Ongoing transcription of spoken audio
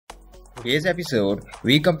today's episode,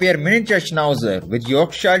 we compare miniature Schnauzer with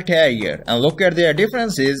Yorkshire Terrier and look at their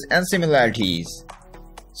differences and similarities.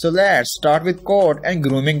 So let's start with coat and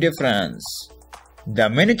grooming difference. The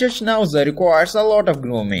miniature Schnauzer requires a lot of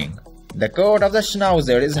grooming. The coat of the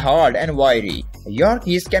Schnauzer is hard and wiry.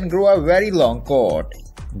 Yorkies can grow a very long coat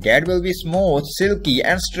that will be smooth, silky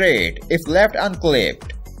and straight if left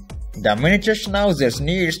unclipped. The miniature Schnauzers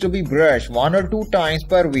needs to be brushed 1 or 2 times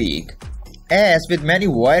per week. As with many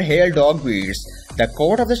wire-haired dog breeds, the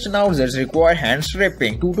coat of the Schnauzers require hand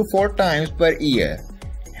stripping 2 to 4 times per year.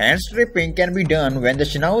 Hand stripping can be done when the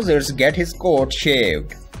Schnauzers get his coat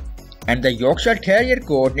shaved. And the Yorkshire Terrier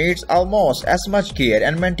coat needs almost as much care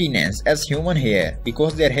and maintenance as human hair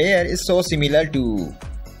because their hair is so similar too.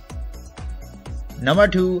 Number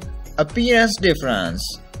 2. Appearance difference.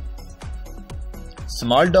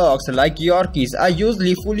 Small dogs like Yorkies are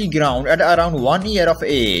usually fully grown at around 1 year of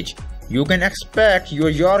age. You can expect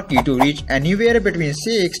your Yorkie to reach anywhere between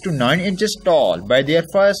 6 to 9 inches tall by their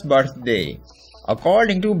first birthday.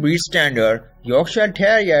 According to breed standard, Yorkshire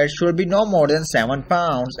Terriers should be no more than 7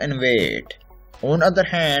 pounds in weight. On the other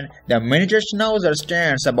hand, the miniature Schnauzer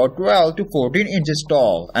stands about 12 to 14 inches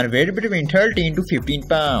tall and weighs between 13 to 15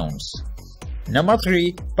 pounds. Number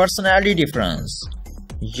 3. Personality difference.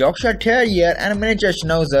 Yorkshire Terrier and miniature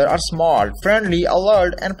Schnauzer are small, friendly,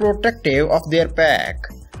 alert and protective of their pack.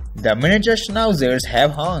 The miniature Schnauzers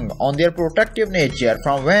have hung on their protective nature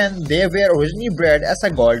from when they were originally bred as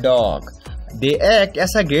a guard dog. They act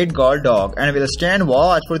as a great guard dog and will stand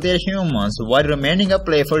watch for their humans while remaining a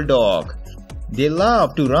playful dog. They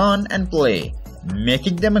love to run and play,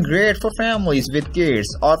 making them great for families with kids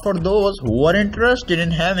or for those who are interested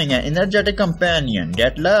in having an energetic companion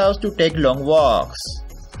that loves to take long walks.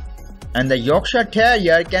 And the Yorkshire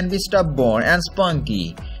Terrier can be stubborn and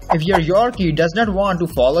spunky. If your Yorkie does not want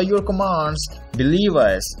to follow your commands, believe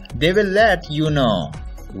us, they will let you know.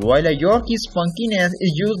 While a Yorkie's spunkiness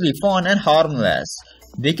is usually fun and harmless,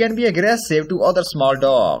 they can be aggressive to other small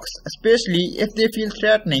dogs, especially if they feel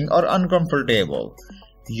threatening or uncomfortable.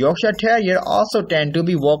 Yorkshire Terrier also tend to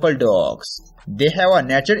be vocal dogs. They have a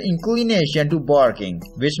natural inclination to barking,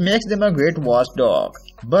 which makes them a great watchdog,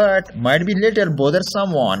 but might be little bother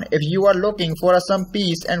someone if you are looking for some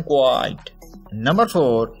peace and quiet. Number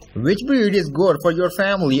 4. Which breed is good for your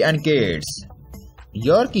family and kids?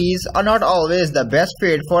 Yorkies are not always the best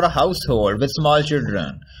fit for a household with small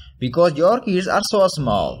children because Yorkies are so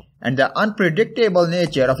small and the unpredictable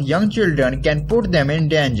nature of young children can put them in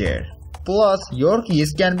danger. Plus,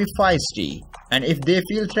 Yorkies can be feisty and if they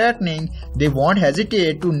feel threatening, they won't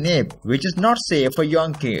hesitate to nip, which is not safe for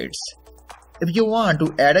young kids. If you want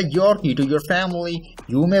to add a Yorkie to your family,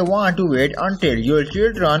 you may want to wait until your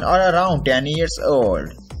children are around 10 years old.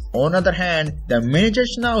 On the other hand, the miniature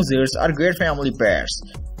Schnauzers are great family pets.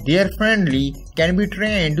 They are friendly, can be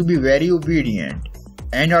trained to be very obedient,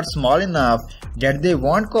 and are small enough that they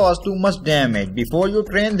won't cause too much damage before you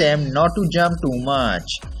train them not to jump too much.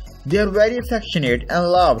 They are very affectionate and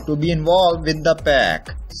love to be involved with the pack,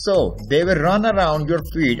 so they will run around your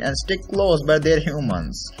feet and stick close by their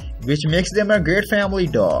humans, which makes them a great family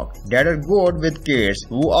dog that are good with kids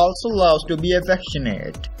who also loves to be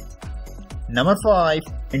affectionate. Number 5.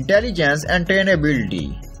 Intelligence and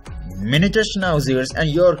trainability. Miniature Schnauzers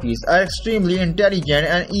and Yorkies are extremely intelligent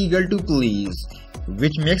and eager to please,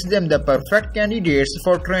 which makes them the perfect candidates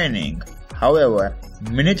for training. However,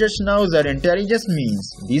 miniature Schnauzer intelligence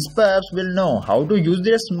means these pups will know how to use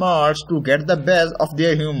their smarts to get the best of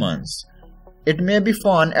their humans. It may be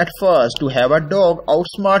fun at first to have a dog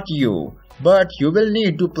outsmart you, but you will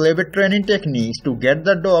need to play with training techniques to get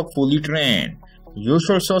the dog fully trained. You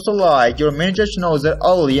should socialize your miniature Schnauzer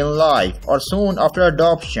early in life or soon after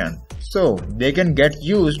adoption, so they can get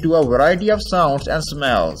used to a variety of sounds and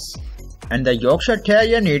smells. And the Yorkshire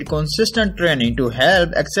Terrier need consistent training to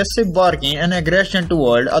help excessive barking and aggression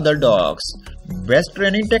toward other dogs. Best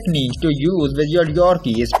training techniques to use with your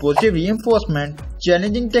Yorkie is positive reinforcement,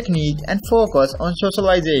 challenging technique, and focus on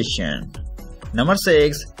socialization. Number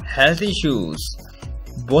 6. Health issues.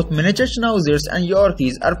 Both miniature Schnauzers and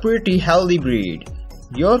Yorkies are pretty healthy breed.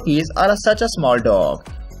 Yorkies are such a small dog.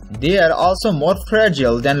 They are also more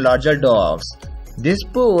fragile than larger dogs. This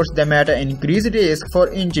puts them at an increased risk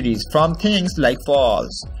for injuries from things like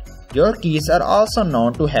falls. Yorkies are also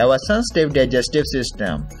known to have a sensitive digestive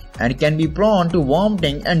system and can be prone to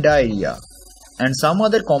vomiting and diarrhea. And some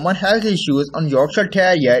other common health issues on Yorkshire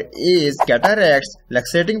Terrier is cataracts,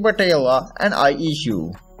 laxating patella, and eye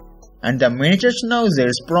issue. And the miniature Schnauzer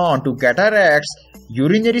is prone to cataracts,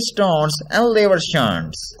 urinary stones, and liver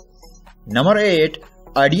shunts. Number 8.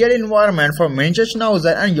 Ideal environment for miniature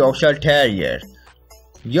Schnauzer and Yorkshire Terrier.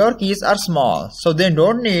 Yorkies are small, so they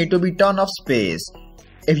don't need to be ton of space.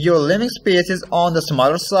 If your living space is on the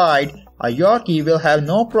smaller side, a Yorkie will have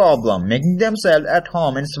no problem making themselves at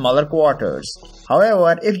home in smaller quarters.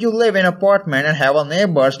 However, if you live in an apartment and have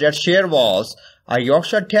neighbors that share walls, a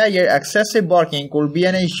Yorkshire Terrier excessive barking could be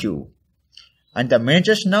an issue. And the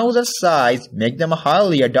miniature Schnauzer size makes them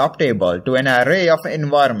highly adaptable to an array of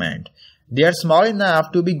environment. They are small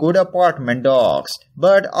enough to be good apartment dogs,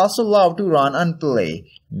 but also love to run and play,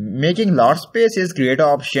 making large spaces great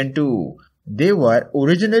option too. They were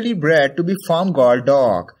originally bred to be farm guard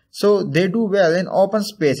dog, so they do well in open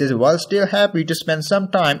spaces while still happy to spend some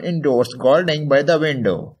time indoors gardening by the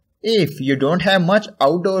window. If you don't have much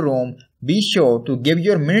outdoor room, be sure to give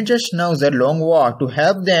your miniature Schnauzer long walk to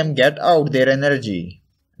help them get out their energy.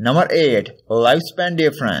 Number 8. Lifespan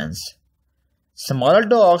difference. Smaller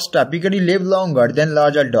dogs typically live longer than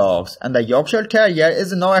larger dogs, and the Yorkshire Terrier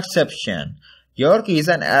is no exception. Yorkies'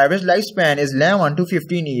 an average lifespan is 11 to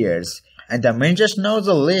 15 years, and the miniature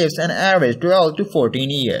Schnauzer lives an average 12 to 14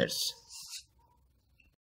 years.